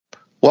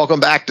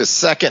Welcome back to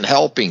Second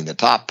Helping, the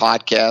top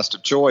podcast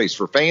of choice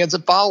for fans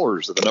and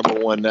followers of the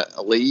number one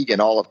league in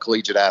all of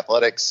collegiate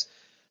athletics,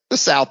 the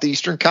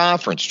Southeastern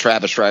Conference.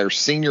 Travis Schreier,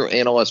 senior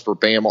analyst for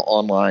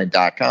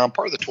BamaOnline.com,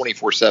 part of the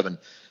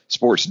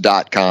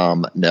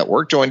 247sports.com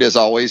network. Joined as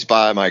always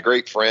by my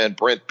great friend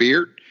Brent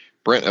Beard.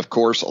 Brent, of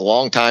course, a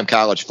longtime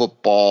college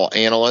football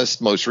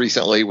analyst, most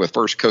recently with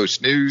First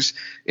Coast News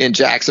in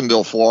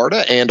Jacksonville,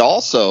 Florida, and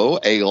also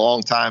a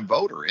longtime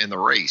voter in the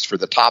race for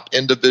the top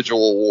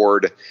individual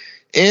award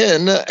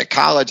in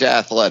college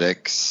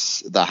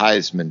athletics, the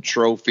Heisman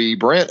Trophy.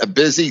 Brent, a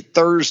busy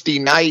Thursday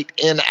night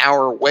in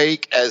our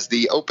wake as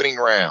the opening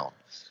round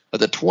of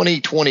the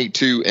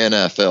 2022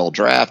 NFL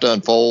Draft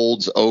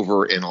unfolds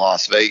over in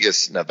Las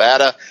Vegas,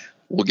 Nevada.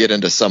 We'll get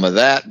into some of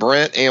that,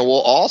 Brent, and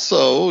we'll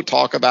also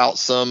talk about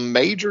some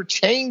major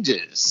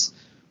changes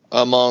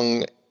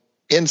among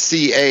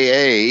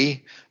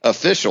NCAA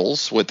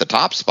officials, with the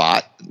top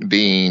spot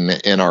being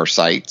in our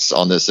sights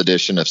on this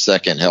edition of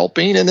Second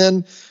Helping. And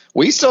then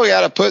we still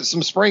got to put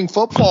some spring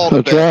football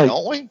to bed,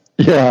 don't we?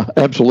 Yeah,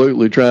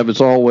 absolutely, Travis.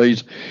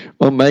 Always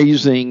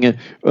amazing.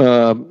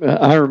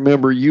 I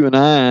remember you and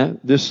I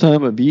this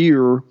time of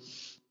year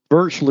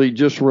virtually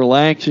just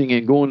relaxing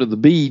and going to the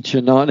beach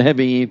and not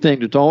having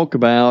anything to talk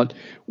about.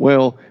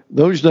 Well,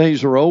 those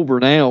days are over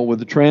now with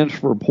the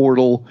transfer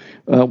portal.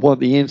 What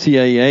the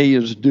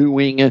NCAA is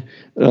doing,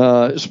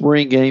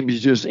 spring game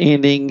is just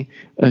ending.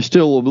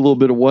 Still a little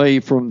bit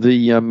away from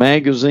the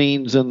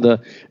magazines and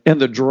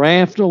the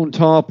draft on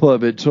top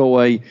of it.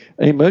 So a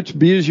much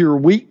busier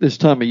week this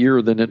time of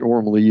year than it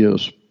normally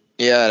is.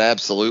 Yeah, it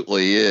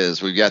absolutely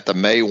is. We've got the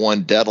May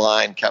 1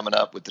 deadline coming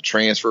up with the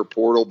transfer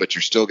portal, but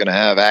you're still going to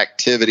have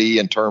activity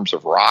in terms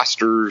of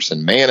rosters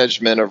and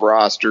management of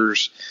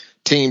rosters,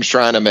 teams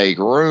trying to make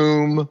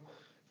room,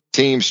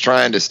 teams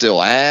trying to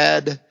still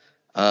add,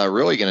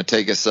 really going to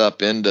take us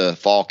up into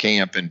fall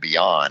camp and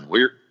beyond.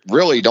 We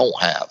really don't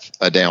have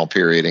a down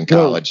period in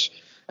college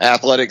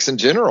athletics in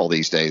general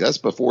these days. That's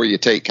before you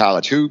take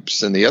college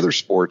hoops and the other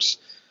sports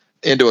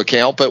into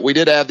account. But we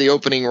did have the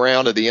opening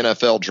round of the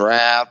NFL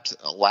draft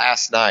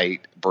last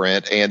night,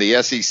 Brent, and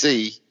the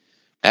SEC,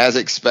 as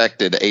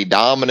expected, a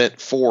dominant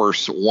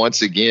force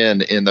once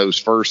again in those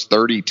first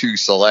 32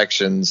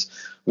 selections,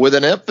 with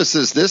an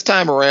emphasis this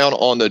time around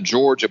on the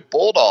Georgia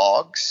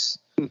Bulldogs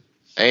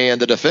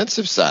and the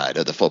defensive side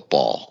of the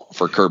football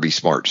for Kirby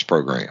Smart's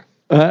program.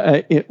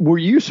 Were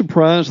you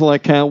surprised,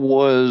 like I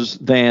was,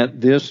 that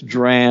this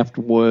draft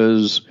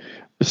was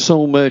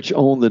so much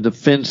on the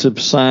defensive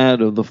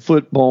side of the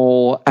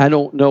football? I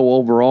don't know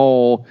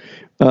overall,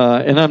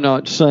 and I'm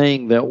not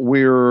saying that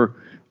we're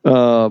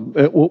all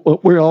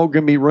going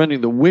to be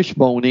running the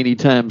wishbone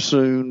anytime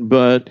soon,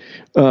 but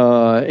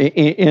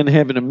and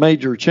having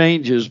major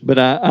changes. But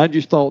I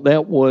just thought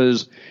that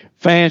was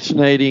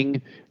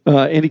fascinating.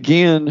 And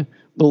again,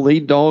 the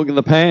lead dog in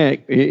the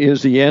pack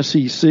is the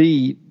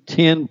SEC,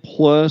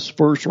 10-plus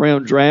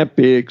first-round draft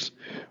picks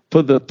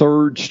for the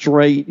third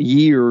straight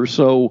year.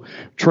 So,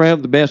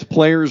 Trav, the best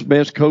players,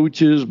 best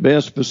coaches,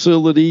 best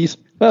facilities,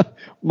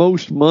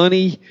 most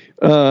money,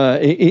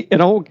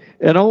 and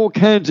all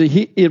kinds of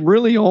it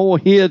really all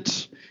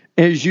hits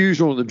as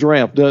usual in the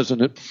draft,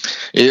 doesn't it?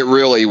 It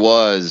really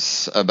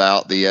was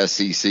about the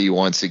SEC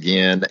once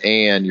again,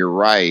 and you're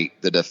right,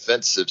 the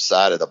defensive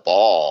side of the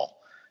ball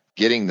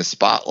getting the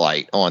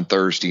spotlight on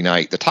Thursday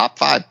night. The top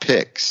 5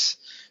 picks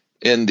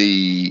in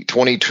the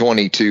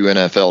 2022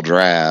 NFL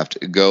draft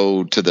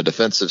go to the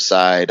defensive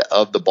side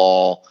of the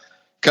ball.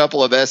 A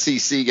couple of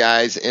SEC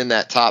guys in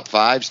that top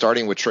 5,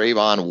 starting with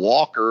Trayvon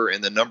Walker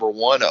in the number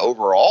 1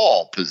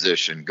 overall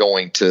position,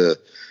 going to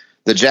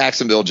the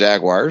Jacksonville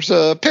Jaguars,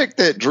 a pick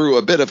that drew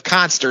a bit of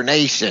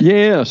consternation.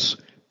 Yes.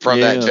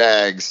 From that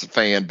Jags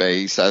fan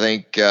base. I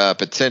think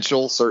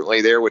potential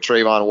certainly there with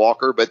Trayvon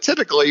Walker, but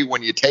typically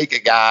when you take a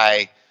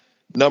guy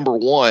number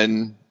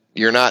 1,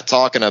 you're not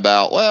talking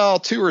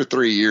about, 2 or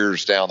 3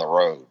 years down the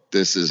road.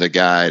 This is a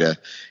guy to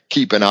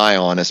keep an eye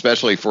on,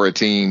 especially for a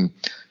team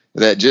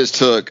that just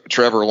took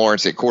Trevor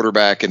Lawrence at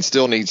quarterback and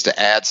still needs to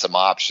add some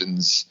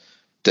options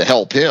to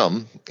help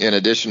him, in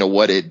addition to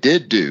what it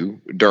did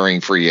do during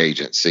free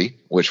agency,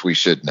 which we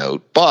should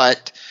note.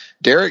 But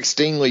Derek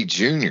Stingley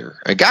Jr.,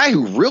 a guy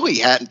who really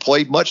hadn't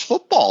played much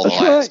football the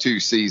last 2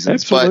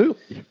 seasons. Absolutely.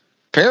 But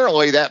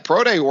apparently that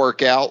pro day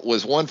workout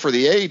was one for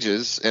the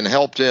ages and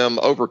helped him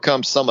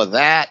overcome some of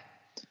that.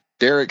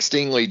 Derek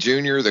Stingley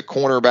Jr., the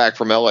cornerback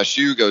from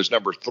LSU, goes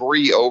number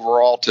 3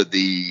 overall to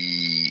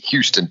the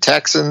Houston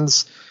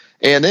Texans.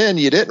 And then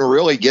you didn't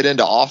really get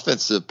into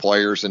offensive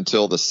players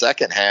until the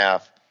second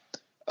half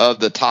of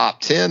the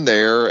top 10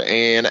 there.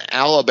 And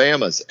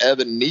Alabama's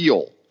Evan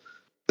Neal,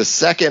 the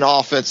second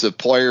offensive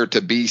player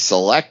to be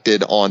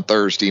selected on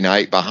Thursday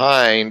night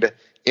behind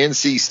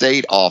NC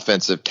State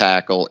offensive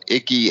tackle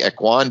Ike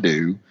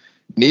Ekwonu.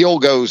 Neal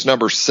goes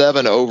number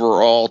 7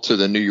 overall to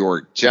the New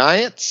York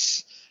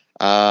Giants.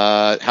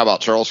 How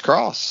about Charles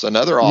Cross,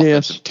 another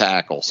offensive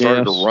tackle,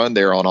 started to run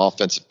there on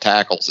offensive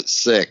tackles at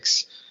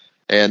 6.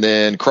 And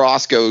then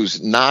Cross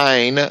goes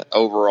 9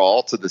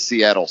 overall to the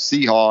Seattle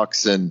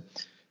Seahawks. And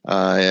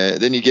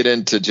Then you get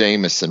into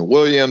Jamison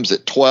Williams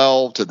at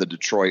 12 to the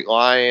Detroit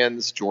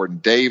Lions, Jordan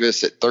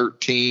Davis at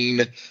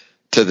 13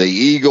 to the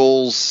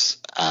Eagles,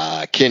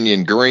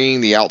 Kenyon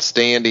Green, the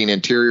outstanding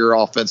interior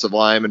offensive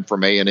lineman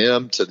from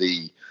A&M, to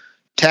the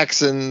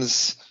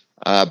Texans.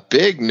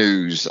 Big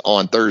news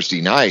on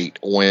Thursday night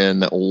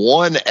when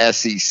one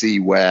SEC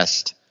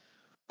West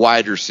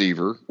wide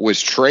receiver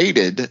was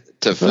traded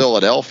to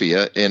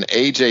Philadelphia in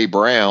A.J.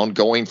 Brown,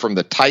 going from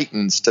the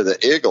Titans to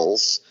the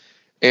Eagles.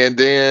 And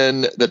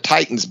then the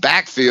Titans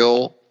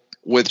backfill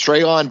with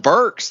Treylon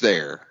Burks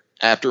there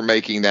after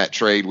making that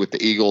trade with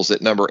the Eagles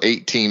at number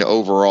 18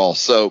 overall.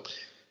 So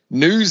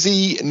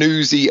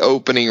newsy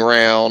opening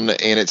round,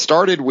 and it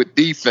started with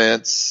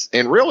defense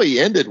and really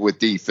ended with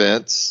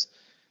defense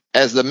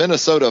as the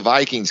Minnesota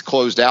Vikings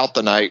closed out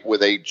the night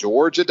with a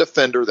Georgia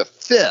defender, the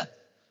fifth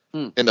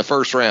in the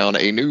first round,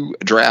 a new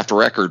draft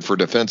record for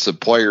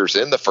defensive players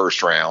in the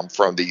first round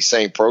from the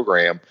same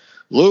program.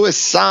 Lewis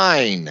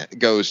Sine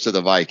goes to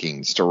the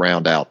Vikings to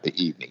round out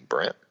the evening,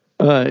 Brent.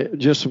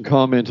 Just some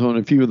comments on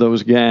a few of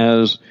those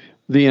guys.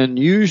 The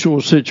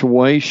unusual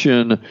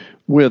situation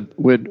with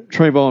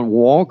Trayvon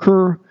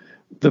Walker,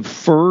 the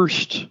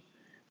first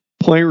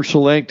player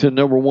selected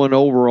number 1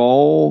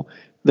 overall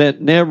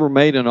that never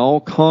made an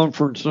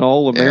all-conference and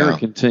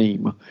all-American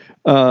team.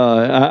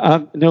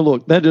 Now,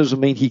 look, that doesn't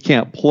mean he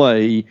can't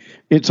play.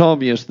 It's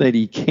obvious that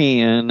he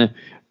can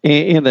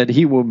and that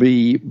he will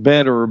be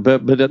better,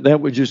 but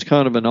that was just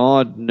kind of an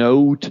odd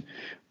note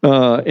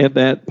at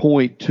that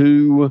point,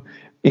 too.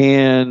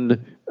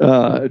 And,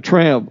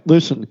 Trav,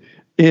 listen,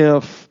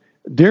 if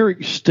Derek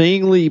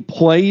Stingley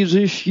plays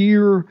this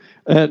year,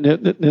 now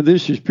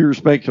this is pure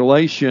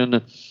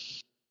speculation,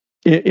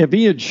 if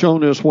he had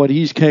shown us what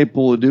he's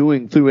capable of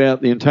doing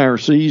throughout the entire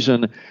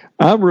season,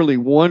 I really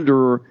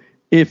wonder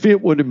if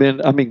it would have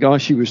been, I mean,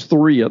 gosh, he was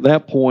 3 at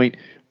that point.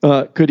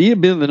 Could he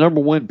have been the number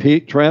 1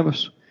 pick,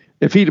 Travis,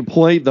 if he'd have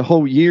played the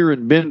whole year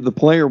and been the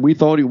player we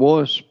thought he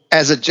was?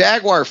 As a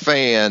Jaguar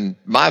fan,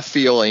 my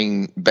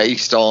feeling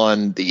based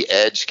on the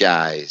edge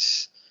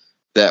guys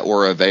that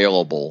were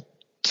available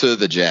to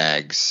the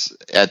Jags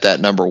at that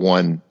number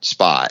 1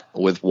 spot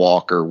with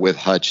Walker, with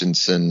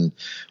Hutchinson,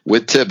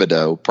 with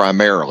Thibodeau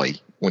primarily,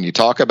 when you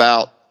talk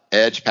about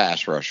edge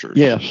pass rushers.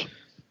 Yes.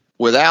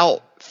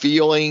 Without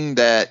feeling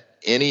that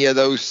any of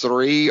those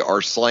 3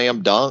 are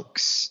slam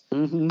dunks,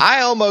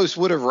 I almost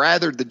would have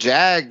rathered the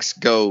Jags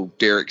go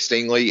Derek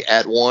Stingley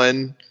at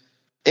 1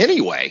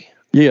 anyway.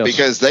 Yes.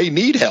 Because they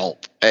need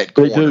help at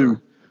corner. They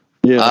do.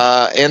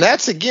 Yeah. And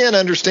that's, again,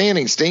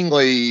 understanding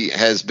Stingley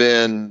has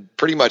been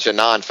pretty much a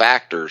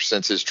non-factor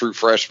since his true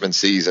freshman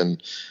season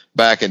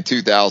back in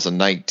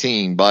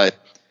 2019. But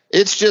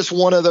it's just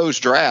one of those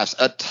drafts,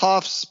 a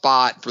tough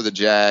spot for the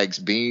Jags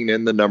being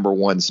in the number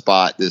 1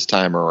 spot this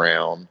time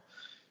around,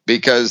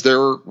 because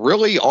there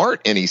really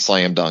aren't any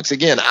slam dunks.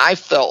 Again, I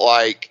felt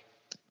like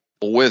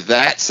with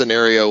that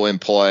scenario in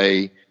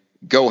play,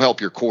 go help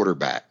your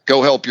quarterback,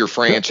 go help your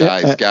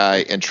franchise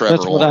guy and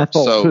Trevor Lawrence.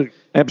 So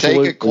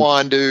absolutely. Take a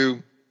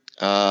Kwandu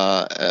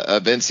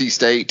of NC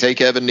State, take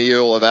Evan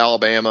Neal of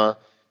Alabama,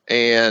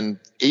 and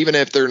even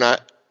if they're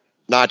not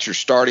your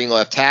starting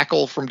left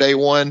tackle from day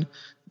one,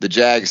 the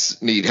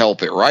Jags need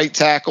help at right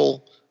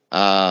tackle.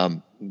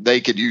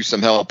 They could use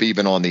some help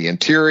even on the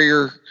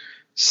interior.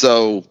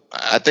 So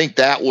I think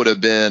that would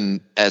have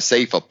been as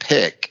safe a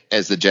pick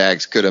as the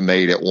Jags could have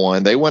made at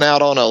 1. They went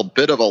out on a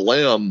bit of a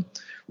limb.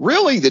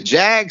 Really, the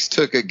Jags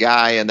took a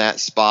guy in that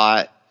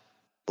spot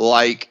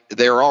like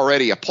they're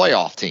already a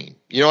playoff team.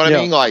 You know what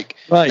I mean? Like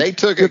they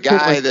took a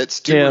guy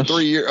that's 2 or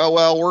 3 years. Oh,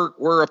 well,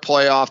 we're a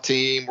playoff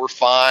team. We're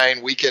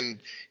fine. We can,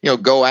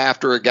 go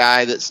after a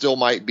guy that still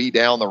might be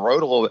down the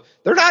road a little bit.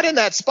 They're not in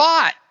that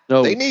spot.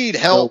 No. They need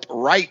help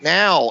right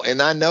now,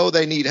 and I know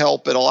they need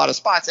help at a lot of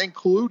spots,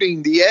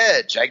 including the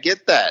edge. I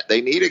get that. They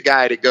need a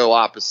guy to go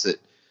opposite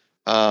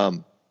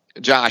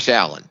Josh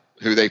Allen,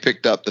 who they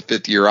picked up the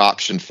 5th-year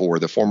option for,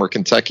 the former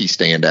Kentucky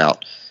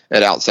standout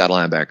at outside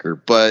linebacker.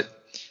 But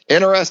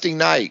interesting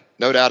night,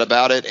 no doubt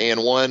about it,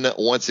 and one,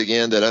 once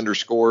again, that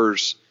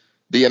underscores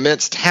the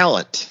immense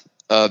talent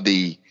of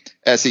the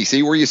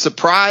SEC. Were you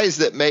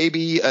surprised that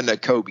maybe a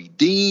Nakobe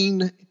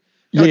Dean –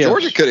 Yes.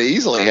 Georgia could have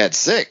easily had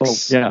 6. Oh,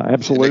 yeah,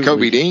 absolutely. And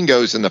Nakobe Dean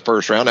goes in the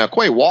first round. Now,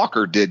 Quay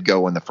Walker did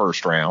go in the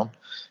first round,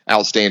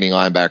 outstanding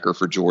linebacker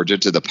for Georgia,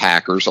 to the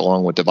Packers,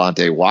 along with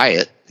Devontae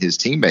Wyatt, his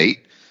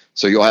teammate.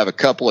 So you'll have a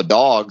couple of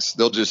dogs.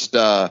 They'll just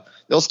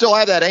they'll still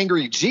have that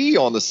angry G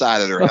on the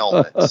side of their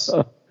helmets.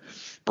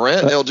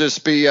 Brent, they'll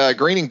just be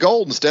green and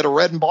gold instead of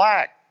red and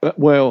black.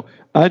 Well,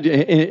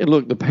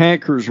 look, the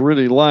Packers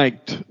really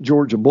liked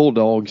Georgia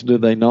Bulldogs,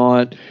 did they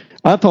not?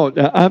 I thought,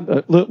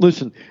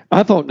 listen,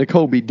 I thought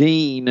Nakobe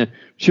Dean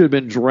should have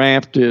been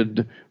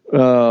drafted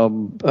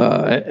certainly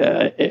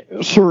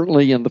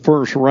in the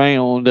first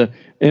round,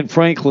 and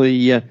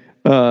frankly,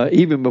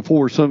 even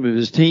before some of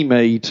his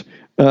teammates.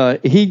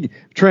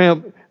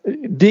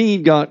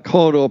 Dean got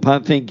caught up, I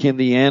think, in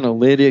the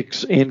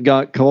analytics and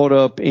got caught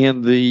up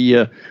in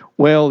the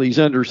he's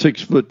under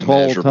 6 foot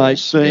tall type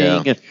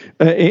thing. Yeah.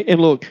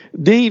 And look,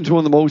 Dean's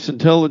one of the most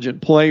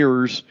intelligent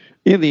players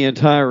in the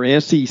entire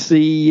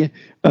SEC,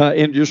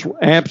 and just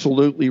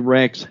absolutely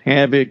wreaks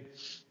havoc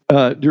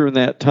during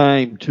that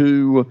time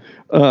too.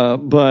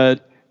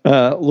 But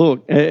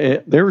look,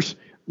 there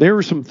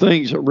were some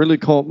things that really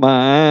caught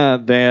my eye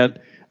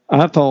that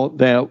I thought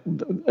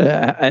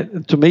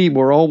that to me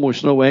were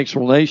almost no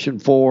explanation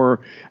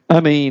for.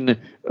 I mean,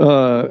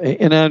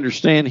 and I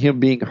understand him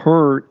being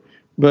hurt,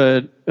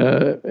 but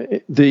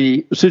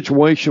the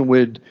situation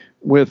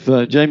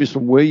with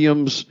Jameson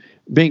Williams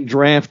being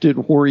drafted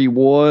where he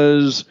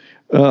was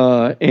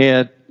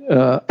at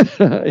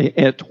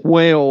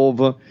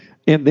 12,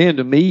 and then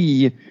to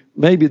me,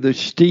 maybe the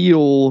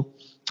steal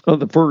of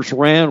the first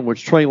round was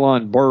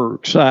Treylon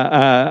Burks.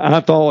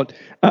 I thought,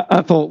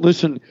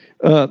 listen,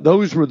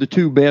 those were the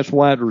 2 best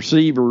wide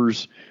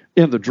receivers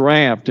in the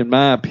draft, in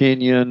my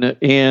opinion.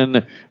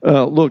 And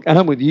look,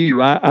 I'm with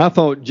you. I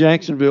thought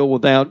Jacksonville,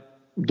 without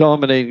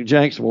dominating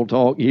Jacksonville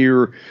talk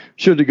here,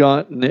 should have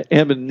gotten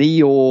Evan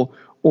Neal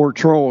or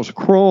Charles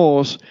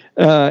Cross.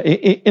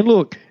 And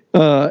look,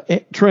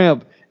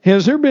 Trev,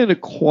 has there been a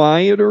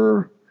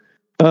quieter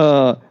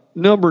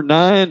number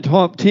 9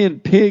 top 10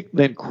 pick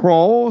than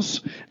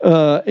Cross?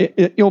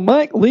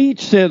 Mike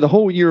Leach said the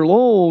whole year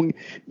long,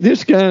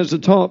 this guy's a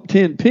top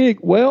 10 pick.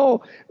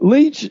 Well,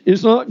 Leach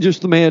is not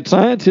just the mad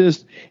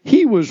scientist.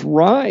 He was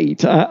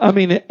right. I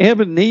mean,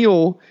 Evan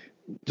Neal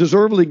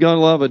deservedly got a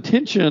lot of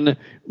attention,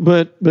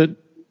 but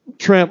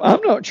Trev,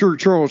 I'm not sure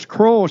Charles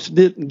Cross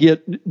didn't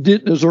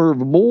deserve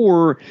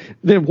more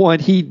than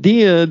what he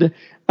did.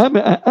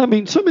 I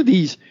mean, some of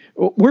these,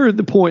 we're at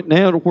the point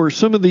now to where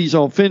some of these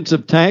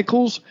offensive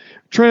tackles,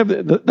 Trev,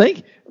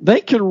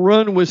 they can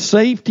run with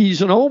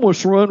safeties and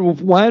almost run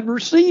with wide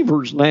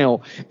receivers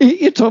now.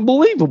 It's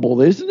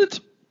unbelievable, isn't it?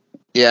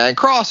 Yeah, and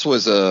Cross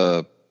was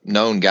a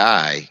known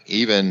guy,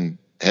 even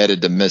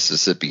headed to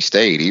Mississippi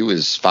State. He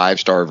was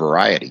 5-star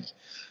variety.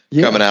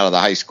 Yeah. Coming out of the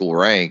high school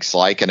ranks,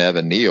 like an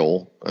Evan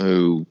Neal,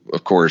 who,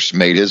 of course,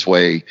 made his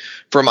way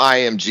from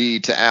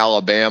IMG to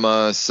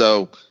Alabama.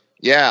 So,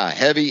 yeah,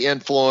 heavy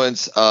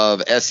influence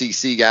of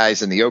SEC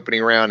guys in the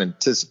opening round,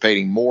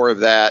 anticipating more of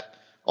that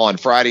on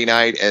Friday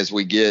night as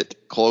we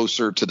get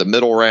closer to the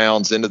middle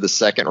rounds, into the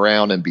second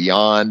round and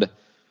beyond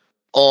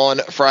on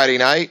Friday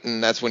night.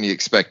 And that's when you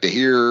expect to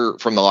hear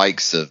from the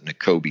likes of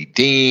Nakobe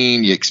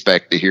Dean. You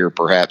expect to hear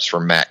perhaps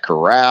from Matt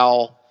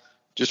Corral.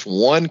 Just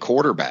one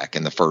quarterback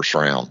in the first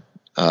round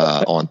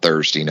on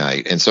Thursday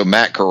night. And so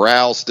Matt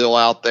Corral still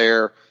out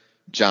there,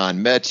 John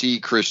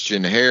Mechie,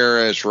 Christian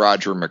Harris,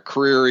 Roger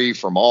McCreary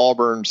from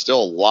Auburn,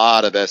 still a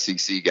lot of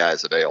SEC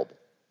guys available.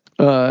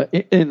 And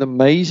the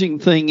amazing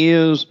thing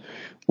is,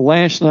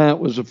 last night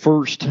was the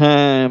first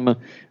time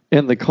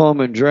in the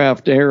common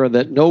draft era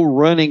that no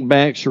running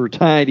backs or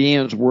tight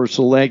ends were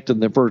selected in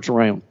the first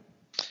round.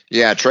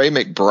 Yeah, Trey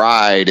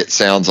McBride, it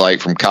sounds like,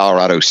 from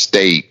Colorado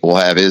State, will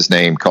have his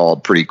name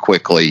called pretty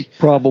quickly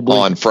probably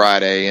on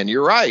Friday. And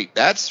you're right.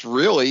 That's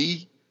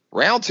really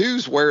round 2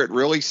 is where it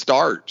really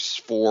starts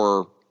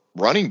for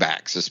running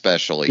backs,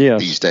 especially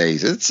these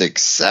days. It's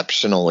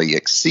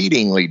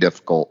exceedingly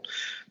difficult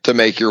to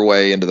make your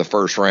way into the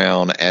first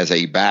round as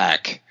a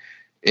back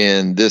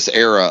in this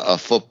era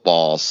of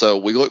football. So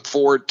we look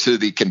forward to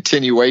the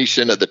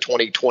continuation of the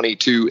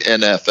 2022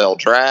 NFL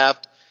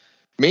Draft.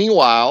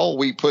 Meanwhile,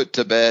 we put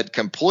to bed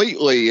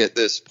completely at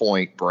this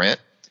point, Brent,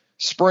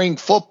 spring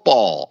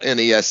football in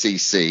the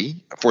SEC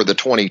for the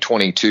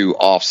 2022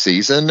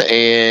 offseason.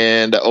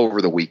 And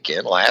over the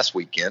weekend, last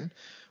weekend,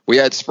 we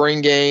had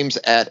spring games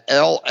at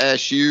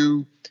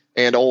LSU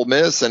and Ole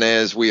Miss. And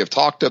as we have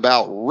talked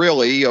about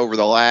really over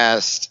the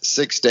last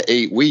 6 to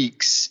 8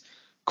 weeks,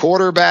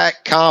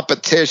 quarterback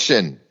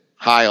competition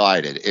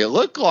highlighted. It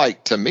looked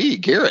like, to me,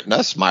 Garrett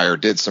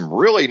Nussmeier did some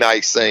really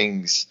nice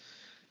things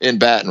in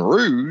Baton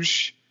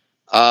Rouge.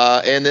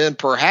 And then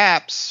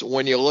perhaps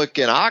when you look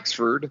in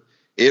Oxford,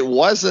 it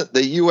wasn't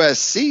the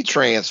USC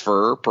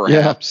transfer,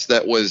 perhaps,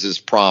 that was as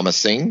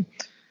promising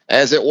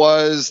as it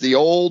was the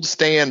old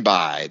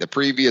standby, the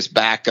previous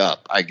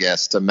backup, I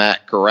guess, to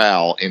Matt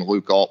Corral in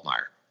Luke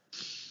Altmaier.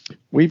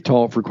 We've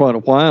talked for quite a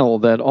while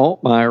that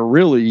Altmaier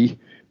really,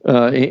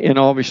 and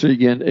obviously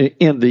again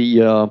in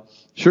the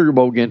Sugar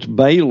Bowl against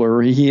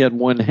Baylor, he had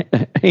one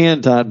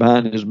hand tied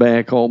behind his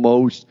back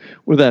almost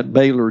with that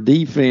Baylor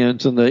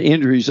defense and the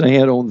injuries they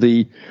had on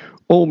the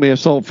Ole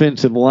Miss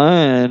offensive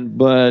line,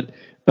 but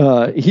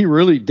he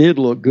really did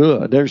look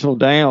good. There's no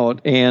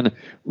doubt. And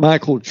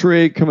Michael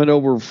Trigg coming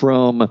over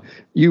from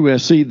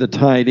USC, the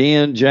tight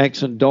end,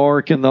 Jackson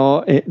Dart in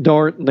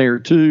there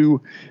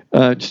too.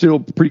 Still a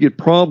pretty good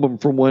problem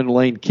from when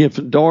Lane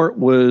Kiffin. Dart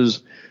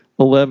was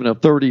 11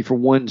 of 30 for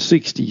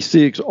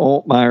 166.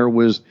 Altmaier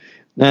was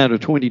 9 of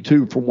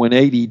 22 for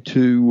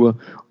 182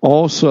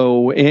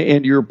 also.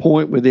 And your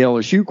point with the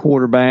LSU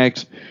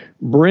quarterbacks,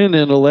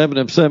 Brennan 11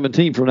 of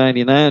 17 for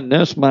 99,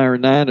 Nussmeier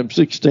 9 of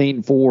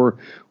 16 for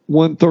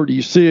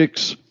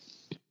 136.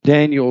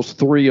 Daniels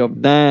 3 of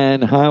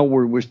 9.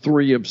 Howard was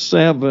 3 of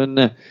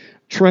 7.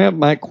 Trav,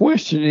 my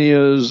question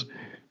is,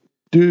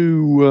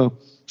 are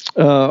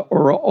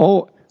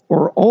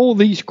all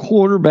these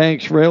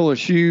quarterbacks for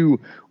LSU,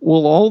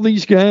 will all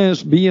these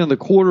guys be in the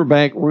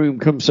quarterback room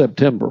come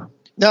September?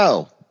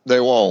 No, they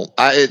won't.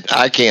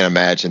 I can't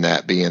imagine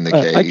that being the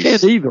case. I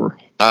can't either.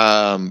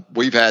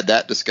 We've had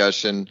that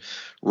discussion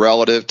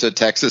relative to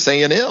Texas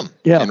A&M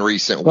in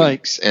recent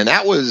weeks, and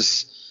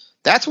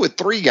that's with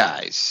 3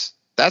 guys.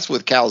 That's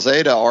with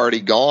Calzada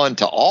already gone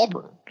to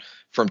Auburn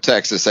from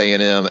Texas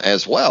A&M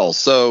as well.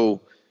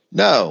 So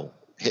no,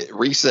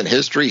 recent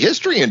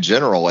history in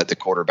general at the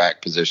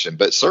quarterback position,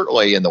 but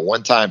certainly in the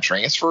one-time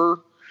transfer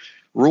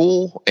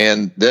rule,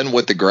 and then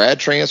with the grad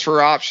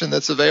transfer option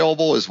that's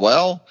available as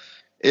well,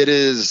 it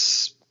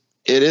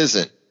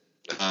isn't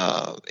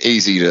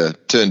easy to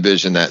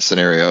envision that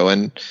scenario.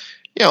 And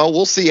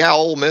we'll see how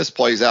Ole Miss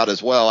plays out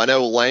as well. I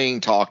know Lane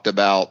talked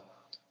about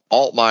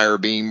Altmaier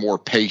being more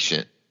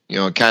patient,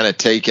 kind of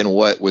taking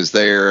what was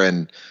there,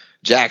 and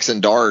Jackson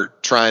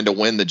Dart trying to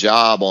win the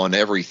job on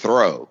every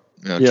throw,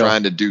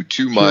 trying to do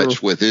too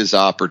much with his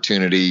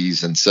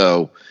opportunities. And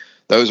so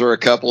those are a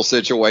couple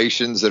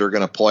situations that are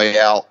going to play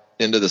out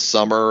into the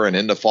summer and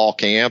into fall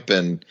camp.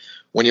 And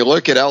when you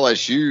look at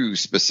LSU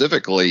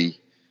specifically,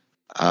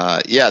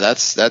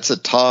 that's a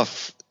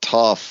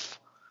tough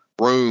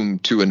room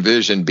to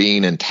envision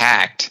being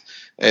intact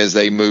as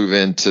they move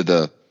into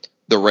the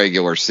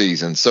regular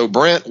season. So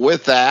Brent,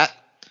 with that,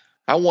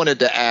 I wanted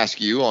to ask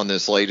you on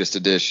this latest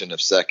edition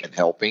of Second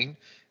Helping,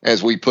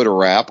 as we put a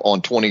wrap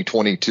on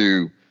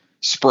 2022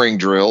 spring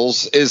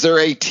drills, is there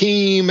a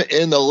team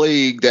in the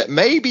league that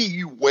maybe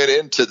you went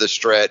into the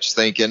stretch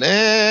thinking,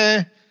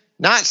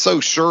 not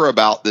so sure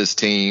about this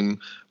team,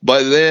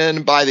 but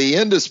then by the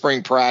end of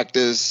spring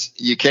practice,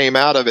 you came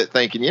out of it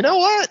thinking, you know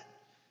what?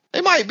 They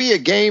might be a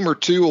game or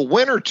two, a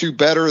win or two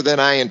better than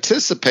I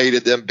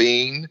anticipated them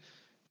being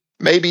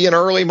maybe in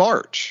early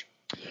March.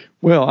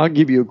 Well, I'll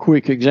give you a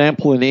quick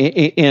example,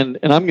 and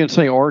I'm going to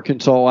say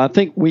Arkansas. I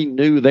think we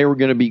knew they were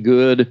going to be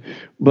good,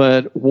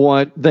 but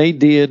what they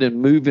did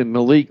in moving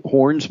Malik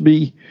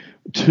Hornsby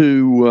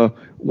to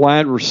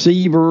wide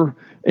receiver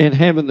and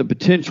having the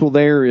potential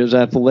there, as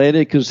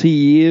athletic as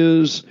he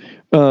is,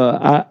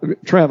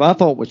 Trav, I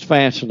thought was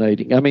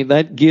fascinating. I mean,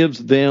 that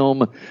gives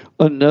them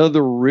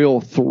another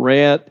real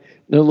threat.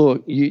 Now,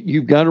 look,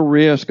 you've got a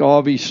risk,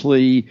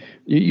 obviously.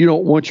 You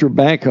don't want your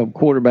backup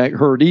quarterback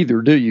hurt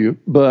either, do you?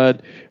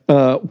 But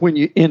when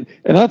you and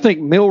I think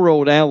Mill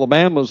Road,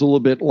 Alabama is a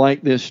little bit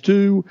like this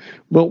too.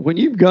 But when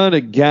you've got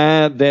a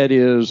guy that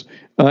is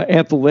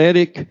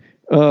athletic,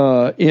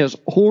 as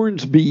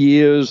Hornsby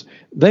is,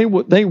 they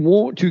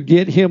want to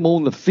get him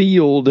on the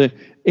field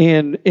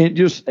and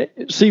just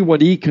see what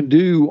he can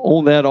do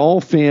on that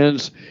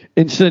offense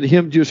instead of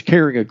him just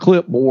carrying a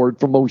clipboard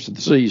for most of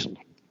the season.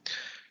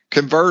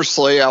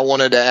 Conversely, I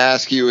wanted to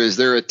ask you, is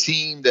there a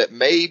team that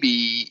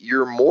maybe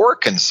you're more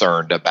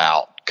concerned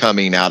about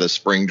coming out of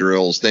spring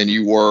drills than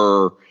you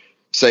were,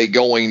 say,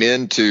 going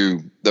into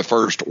the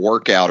first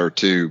workout or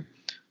two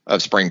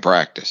of spring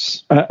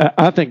practice?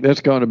 I think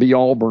that's going to be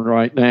Auburn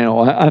right now.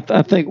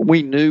 I think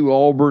we knew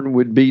Auburn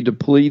would be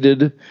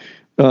depleted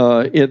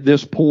at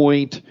this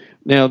point.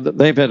 Now,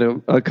 they've had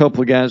a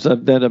couple of guys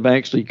that have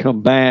actually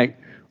come back.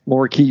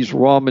 Marquise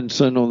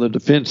Robinson on the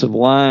defensive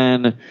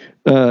line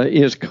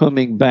is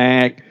coming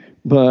back,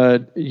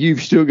 but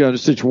you've still got a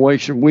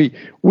situation. We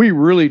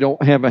really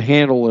don't have a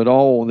handle at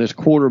all on this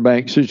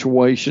quarterback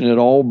situation at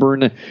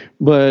Auburn.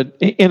 But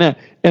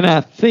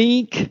I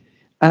think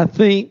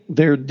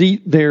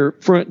their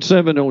front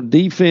seven on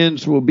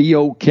defense will be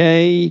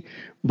okay.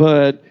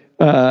 But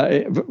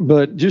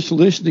just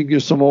listening to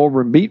some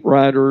Auburn beat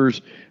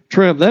writers,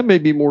 Trev, that may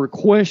be more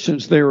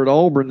questions there at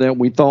Auburn than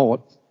we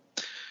thought.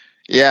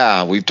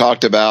 Yeah, we've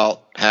talked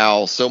about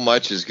how so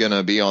much is going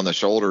to be on the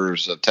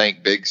shoulders of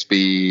Tank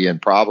Bigsby and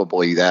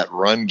probably that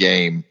run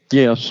game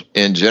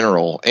in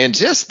general. And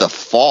just the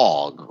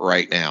fog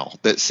right now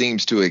that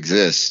seems to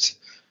exist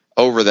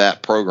over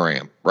that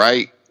program,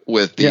 right?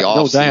 With the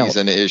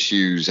offseason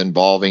issues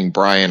involving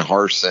Brian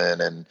Harsin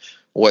and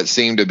what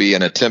seemed to be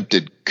an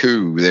attempted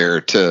coup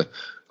there to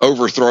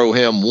overthrow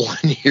him 1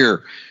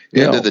 year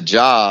into the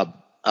job.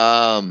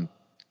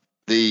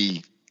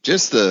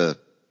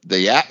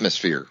 The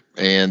atmosphere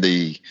and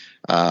the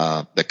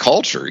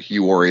culture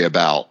you worry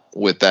about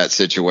with that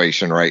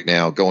situation right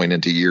now going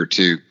into year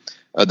two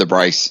of the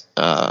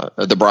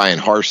Brian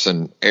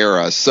Harsin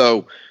era.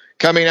 So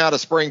coming out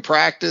of spring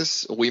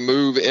practice, we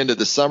move into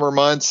the summer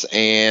months,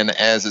 and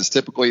as is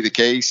typically the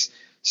case,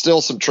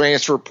 still some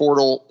transfer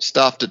portal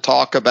stuff to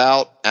talk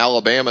about.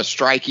 Alabama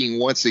striking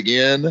once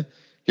again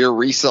here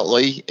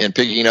recently and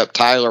picking up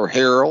Tyler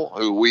Harrell,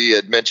 who we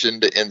had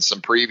mentioned in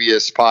some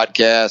previous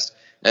podcasts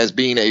as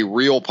being a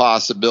real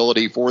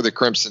possibility for the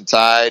Crimson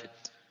Tide.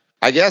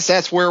 I guess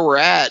that's where we're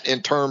at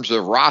in terms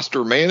of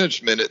roster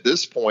management at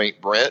this point,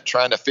 Brent,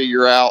 trying to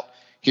figure out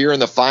here in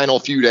the final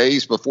few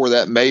days before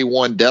that May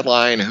 1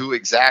 deadline who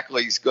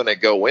exactly is going to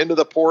go into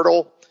the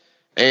portal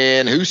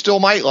and who still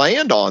might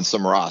land on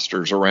some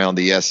rosters around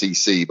the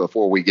SEC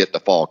before we get to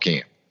fall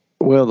camp?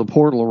 Well, the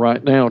portal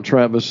right now,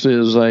 Travis,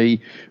 is a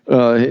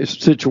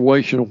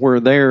situation where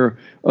they're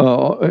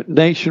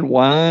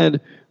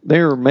nationwide.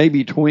 There are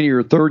maybe 20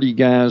 or 30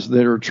 guys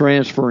that are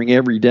transferring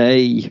every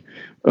day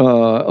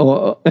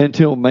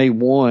until May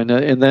 1,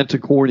 and that's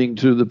according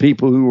to the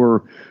people who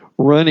are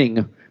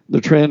running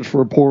the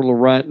transfer portal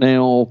right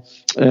now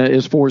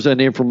as far as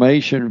that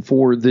information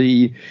for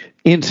the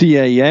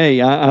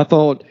NCAA. I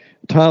thought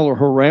Tyler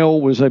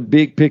Harrell was a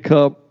big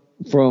pickup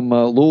from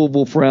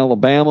Louisville for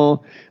Alabama.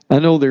 I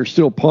know they're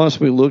still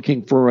possibly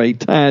looking for a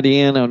tight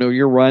end. I know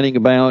you're writing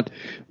about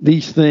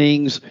these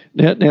things.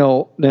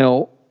 Now,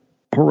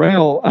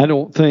 Harrell, I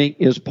don't think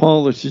is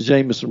polished as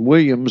Jameson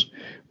Williams,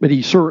 but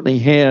he certainly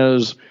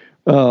has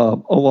a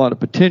lot of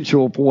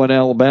potential for what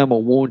Alabama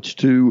wants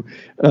to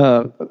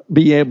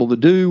be able to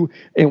do.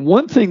 And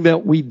one thing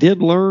that we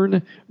did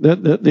learn,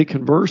 that the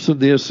converse of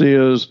this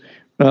is,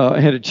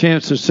 I had a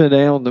chance to sit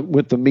down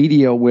with the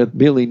media with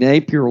Billy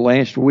Napier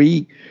last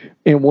week,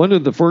 and one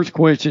of the first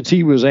questions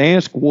he was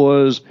asked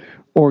was,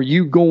 are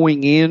you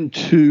going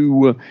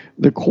into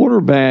the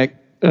quarterback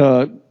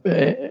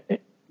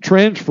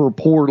transfer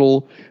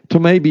portal to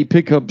maybe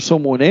pick up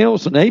someone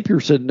else? And Napier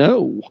said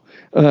no.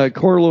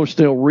 Carlos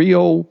Del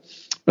Rio,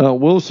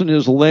 Wilson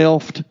is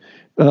left,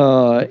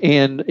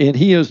 and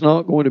he is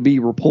not going to be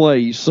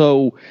replaced.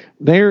 So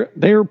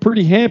they're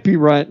pretty happy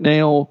right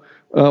now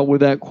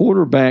with that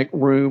quarterback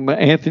room.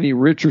 Anthony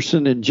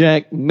Richardson and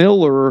Jack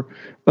Miller.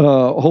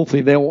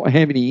 Hopefully they won't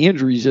have any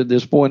injuries at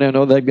this point. I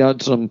know they've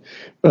got some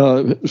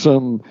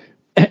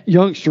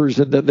youngsters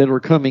that are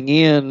coming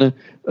in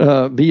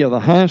via the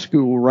high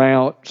school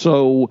route.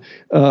 So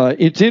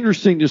it's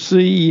interesting to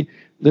see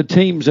the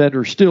teams that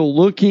are still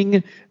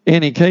looking,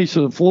 and in case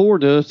of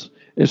Florida,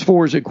 as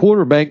far as a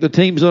quarterback, the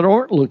teams that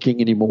aren't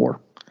looking anymore.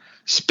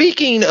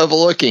 Speaking of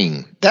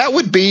looking, that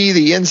would be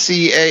the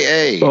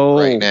NCAA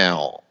right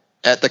now.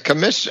 At the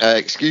commission,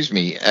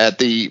 at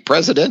the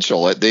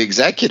presidential, at the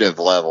executive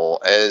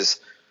level, as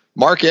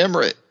Mark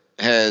Emmert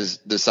has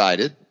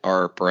decided,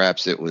 or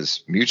perhaps it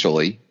was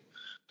mutually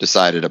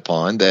decided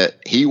upon, that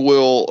he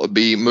will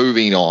be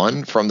moving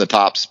on from the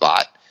top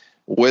spot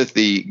with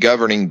the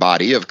governing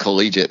body of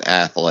collegiate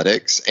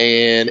athletics.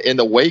 And in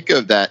the wake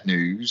of that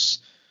news,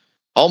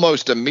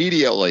 almost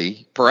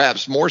immediately,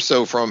 perhaps more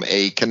so from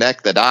a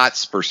connect the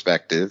dots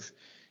perspective,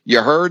 you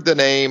heard the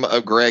name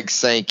of Greg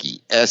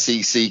Sankey,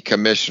 SEC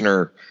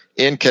commissioner,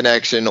 in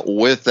connection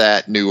with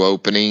that new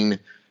opening.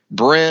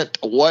 Brent,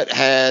 what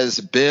has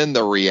been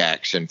the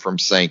reaction from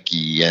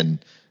Sankey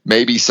and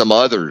maybe some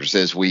others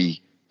as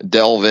we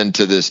delve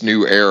into this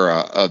new era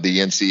of the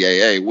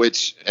NCAA,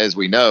 which, as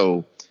we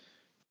know,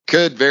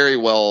 could very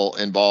well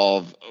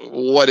involve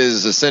what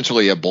is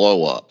essentially a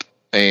blow up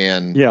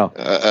and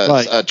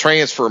a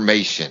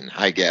transformation,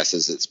 I guess,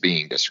 as it's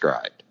being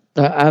described?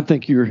 I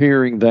think you're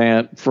hearing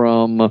that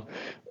from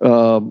a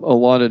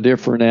lot of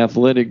different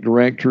athletic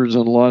directors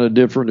and a lot of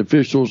different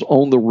officials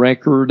on the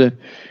record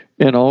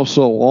and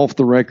also off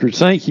the record.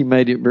 Sankey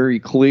made it very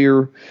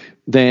clear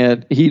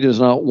that he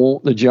does not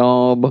want the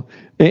job.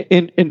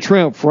 And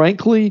Trev,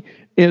 frankly,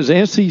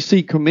 as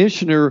SEC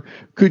commissioner,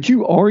 could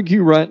you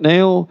argue right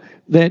now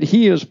that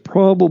he is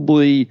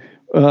probably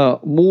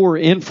more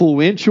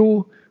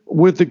influential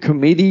with the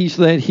committees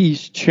that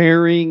he's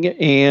chairing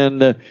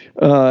and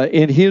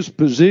in his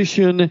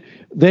position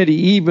that he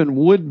even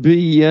would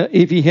be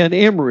if he had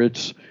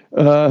Emirates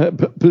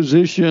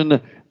position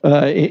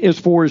as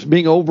far as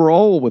being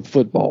overall with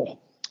football?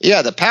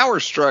 Yeah, the power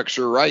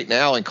structure right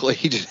now in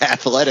collegiate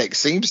athletics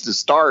seems to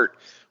start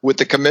with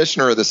the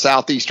commissioner of the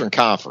Southeastern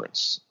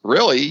Conference.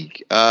 Really,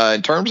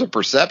 in terms of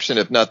perception,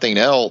 if nothing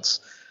else,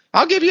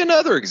 I'll give you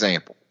another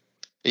example.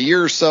 A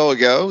year or so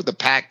ago, the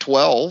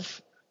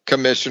Pac-12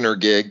 commissioner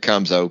gig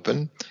comes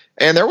open,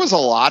 and there was a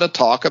lot of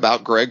talk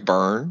about Greg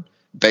Byrne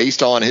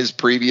based on his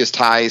previous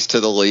ties to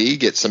the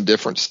league at some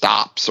different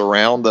stops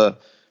around the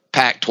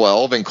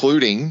Pac-12,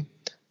 including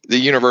the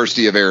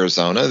University of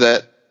Arizona,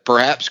 that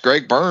perhaps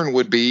Greg Byrne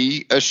would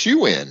be a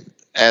shoo-in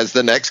as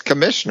the next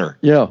commissioner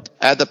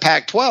at the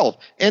Pac-12.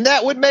 And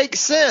that would make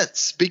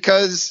sense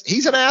because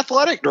he's an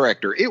athletic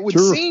director. It would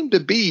seem to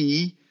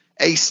be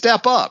a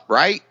step up,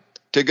 right?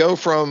 To go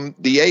from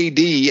the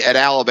AD at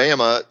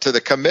Alabama to the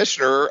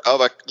commissioner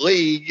of a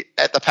league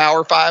at the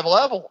Power 5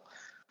 level.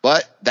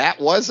 But that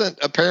wasn't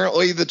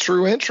apparently the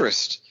true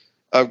interest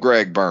of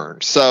Greg Byrne.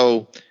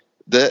 So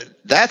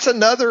that's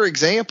another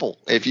example.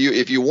 If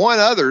you want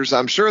others,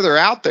 I'm sure they're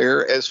out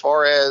there as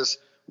far as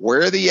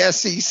where the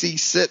SEC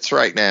sits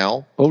right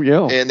now.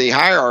 In the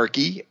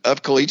hierarchy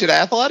of collegiate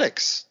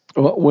athletics.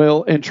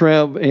 Well, and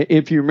Trev,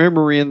 if you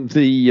remember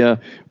I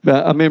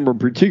remember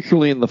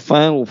particularly in the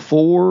Final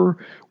Four,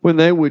 when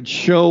they would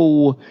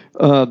show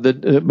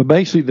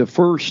basically the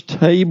first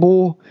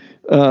table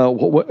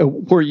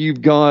where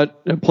you've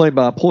got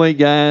play-by-play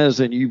guys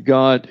and you've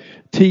got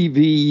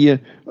TV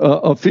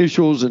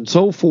officials and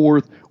so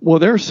forth. Well,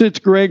 there sits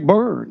Greg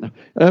Byrne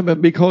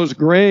because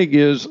Greg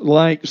is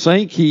like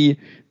Sankey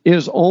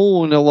is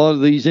on a lot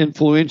of these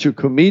influential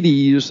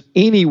committees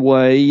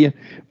anyway,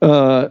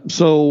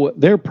 so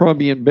they're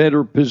probably in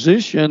better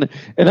position.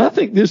 And I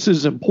think this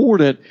is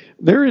important.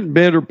 They're in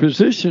better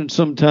position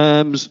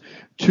sometimes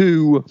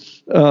to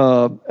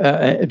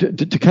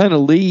kind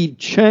of lead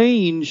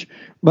change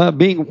by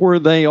being where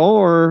they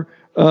are,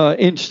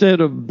 instead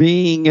of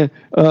being in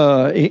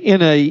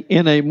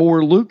a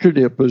more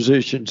lucrative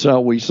position,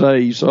 shall we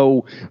say.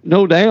 So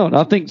no doubt,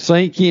 I think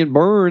Sankey and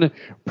Byrne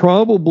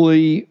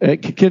probably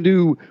can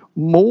do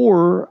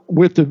more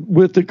with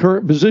the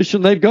current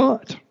position they've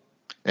got.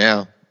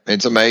 Yeah,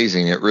 it's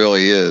amazing. It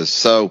really is.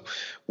 So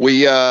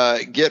we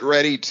get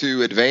ready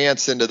to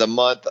advance into the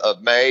month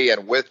of May,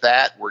 and with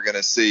that, we're going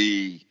to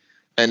see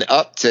an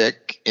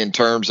uptick in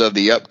terms of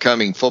the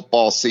upcoming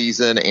football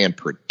season and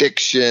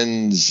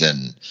predictions,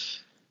 and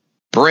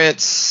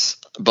Brent's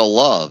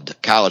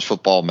beloved college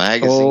football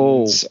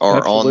magazines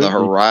are on the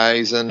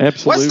horizon.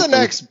 Absolutely.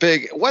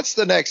 What's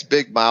the next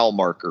big mile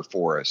marker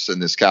for us in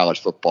this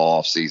college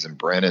football offseason,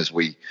 Brent, as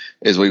we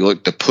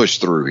look to push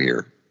through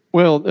here?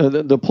 Well,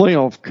 the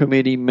playoff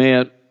committee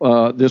met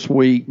this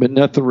week, but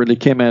nothing really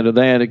came out of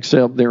that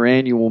except their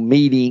annual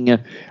meeting.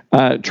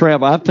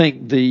 Trav, I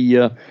think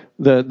the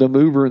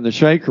mover and the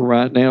shaker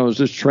right now is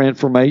this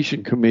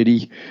transformation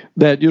committee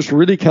that just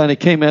really kind of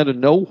came out of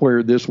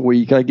nowhere this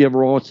week. I give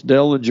Ross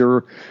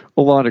Dellinger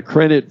a lot of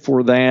credit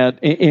for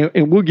that,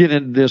 and we'll get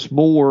into this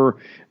more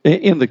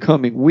in the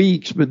coming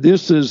weeks. But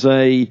this is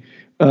a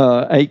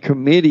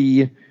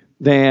committee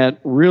that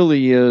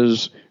really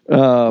is.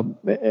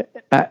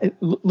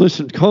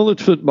 Listen,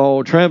 college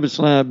football, Travis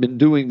and I have been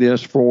doing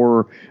this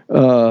for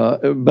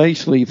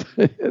basically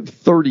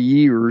 30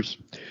 years,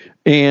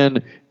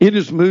 and it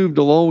has moved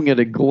along at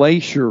a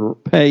glacier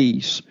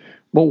pace.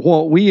 But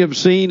what we have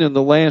seen in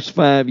the last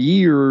 5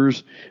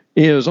 years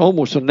is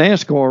almost a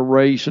NASCAR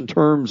race in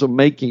terms of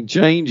making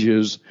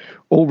changes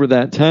over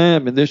that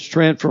time. And this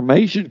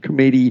transformation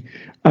committee,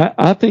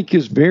 I think,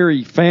 is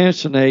very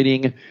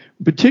fascinating,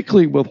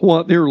 particularly with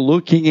what they're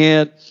looking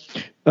at.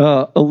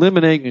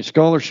 Eliminating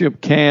scholarship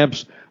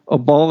caps,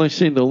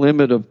 abolishing the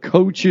limit of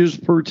coaches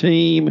per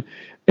team,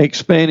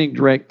 expanding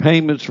direct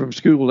payments from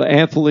school to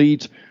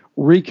athletes,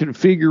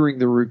 reconfiguring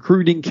the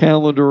recruiting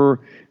calendar,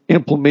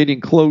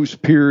 implementing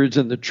closed periods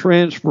in the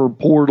transfer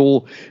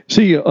portal.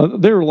 See,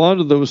 there are a lot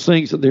of those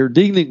things that they're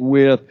dealing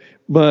with,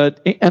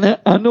 and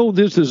I know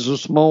this is a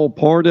small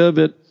part of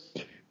it,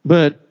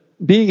 but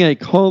being a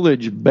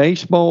college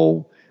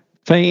baseball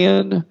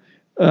fan,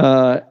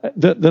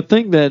 the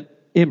thing that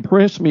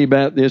impressed me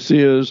about this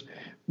is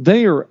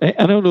they are.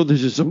 I don't know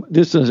this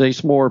is a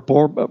small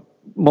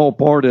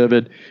part of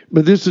it,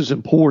 but this is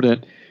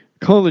important.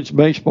 College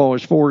baseball,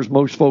 as far as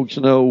most folks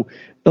know,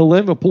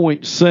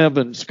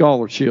 11.7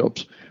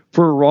 scholarships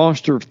for a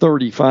roster of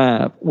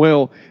 35.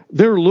 Well,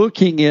 they're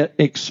looking at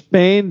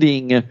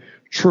expanding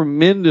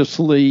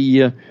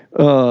tremendously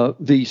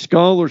the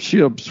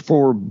scholarships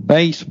for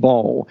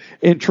baseball.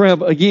 And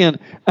Trev, again,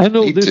 I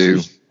know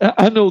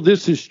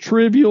this is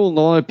trivial in a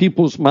lot of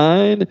people's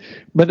mind,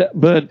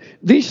 but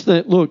these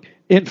things, look,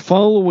 in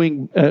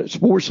following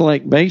sports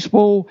like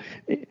baseball,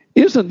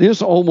 isn't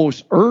this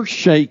almost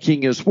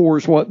earth-shaking as far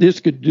as what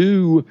this could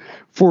do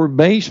for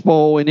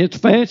baseball? And it's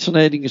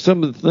fascinating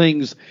some of the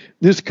things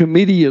this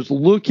committee is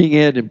looking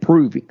at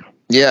improving.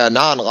 Yeah,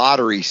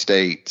 non-lottery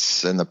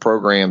states and the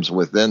programs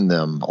within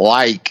them,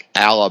 like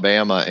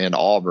Alabama and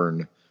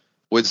Auburn,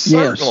 would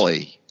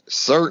certainly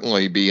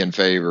be in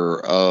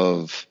favor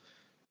of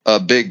a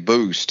big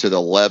boost to the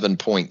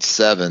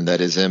 11.7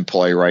 that is in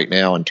play right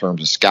now in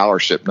terms of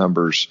scholarship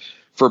numbers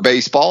for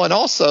baseball, and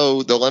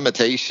also the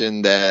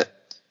limitation that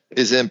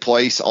is in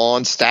place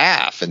on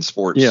staff in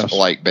sports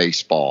like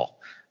baseball.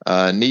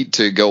 Need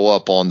to go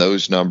up on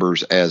those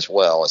numbers as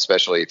well,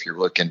 especially if you're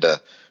looking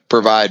to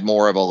provide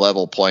more of a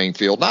level playing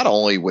field, not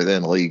only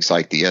within leagues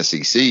like the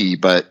SEC,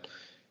 but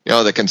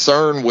the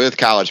concern with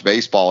college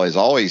baseball has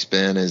always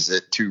been, is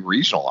it too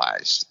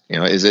regionalized?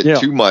 Is it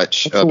too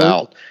much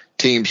about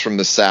teams from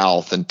the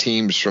South and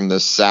teams from the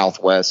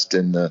Southwest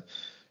and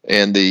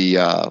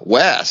the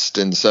West?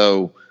 And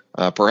so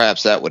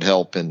perhaps that would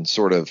help in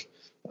sort of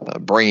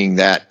bringing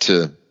that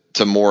to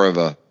more of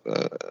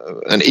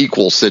an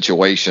equal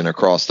situation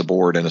across the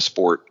board in a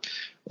sport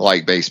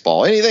like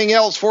baseball. Anything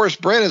else for us,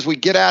 Brent, as we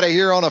get out of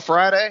here on a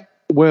Friday?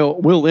 Well,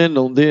 we'll end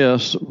on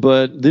this,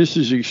 but this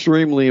is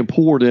extremely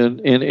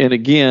important. And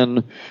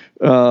again,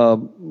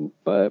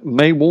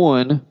 May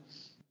 1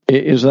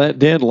 is that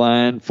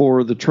deadline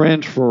for the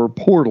transfer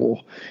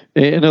portal.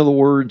 In other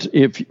words,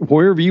 if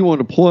wherever you want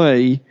to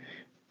play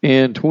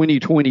in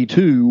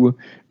 2022,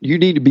 you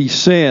need to be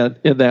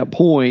set at that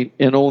point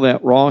and on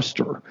that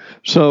roster.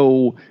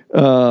 So,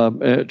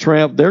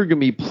 Trav, there are going to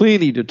be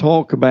plenty to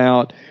talk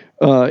about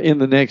in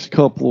the next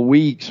couple of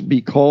weeks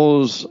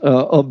because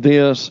of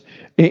this.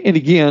 And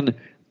again,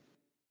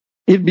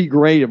 it'd be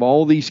great if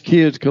all these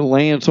kids could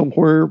land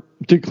somewhere,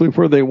 particularly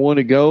where they want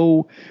to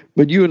go.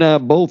 But you and I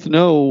both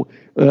know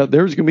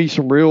there's going to be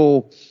some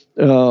real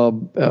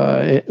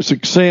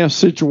success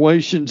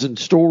situations and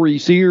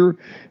stories here,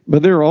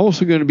 but there are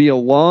also going to be a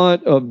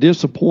lot of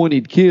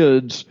disappointed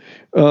kids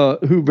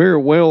who very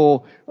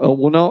well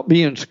will not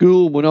be in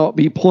school, will not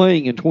be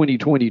playing in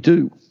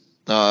 2022.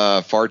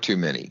 Far too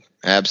many.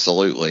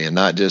 Absolutely. And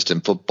not just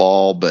in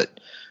football, but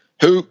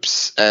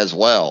hoops as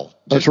well.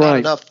 That's right. Not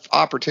enough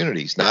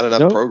opportunities, not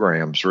enough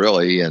programs,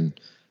 really. And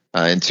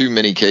in too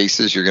many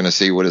cases, you're going to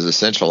see what is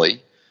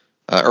essentially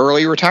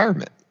early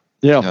retirement.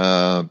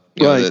 Yeah.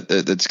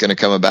 That's going to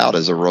come about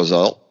as a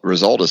result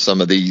of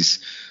some of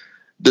these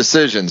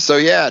decisions. So,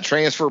 yeah,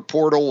 transfer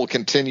portal will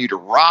continue to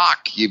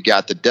rock. You've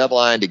got the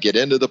deadline to get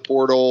into the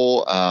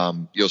portal.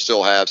 You'll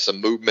still have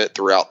some movement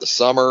throughout the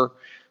summer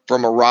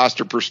from a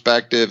roster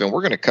perspective, and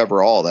we're going to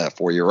cover all that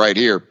for you right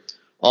here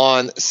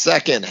on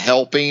Second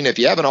Helping. If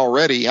you haven't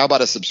already, how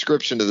about a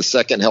subscription to the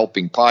Second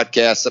Helping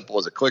podcast? Simple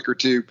as a click or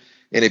two.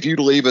 And if you'd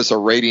leave us a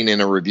rating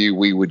and a review,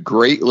 we would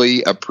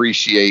greatly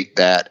appreciate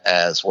that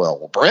as well.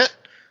 Well, Brent,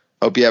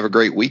 hope you have a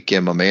great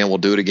weekend, my man. We'll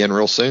do it again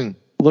real soon.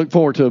 Look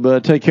forward to it,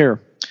 bud. Take care.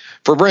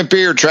 For Brent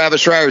Beard,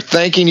 Travis Schreier,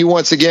 thanking you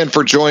once again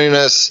for joining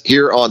us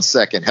here on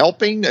Second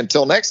Helping.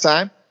 Until next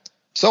time,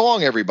 so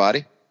long,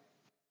 everybody.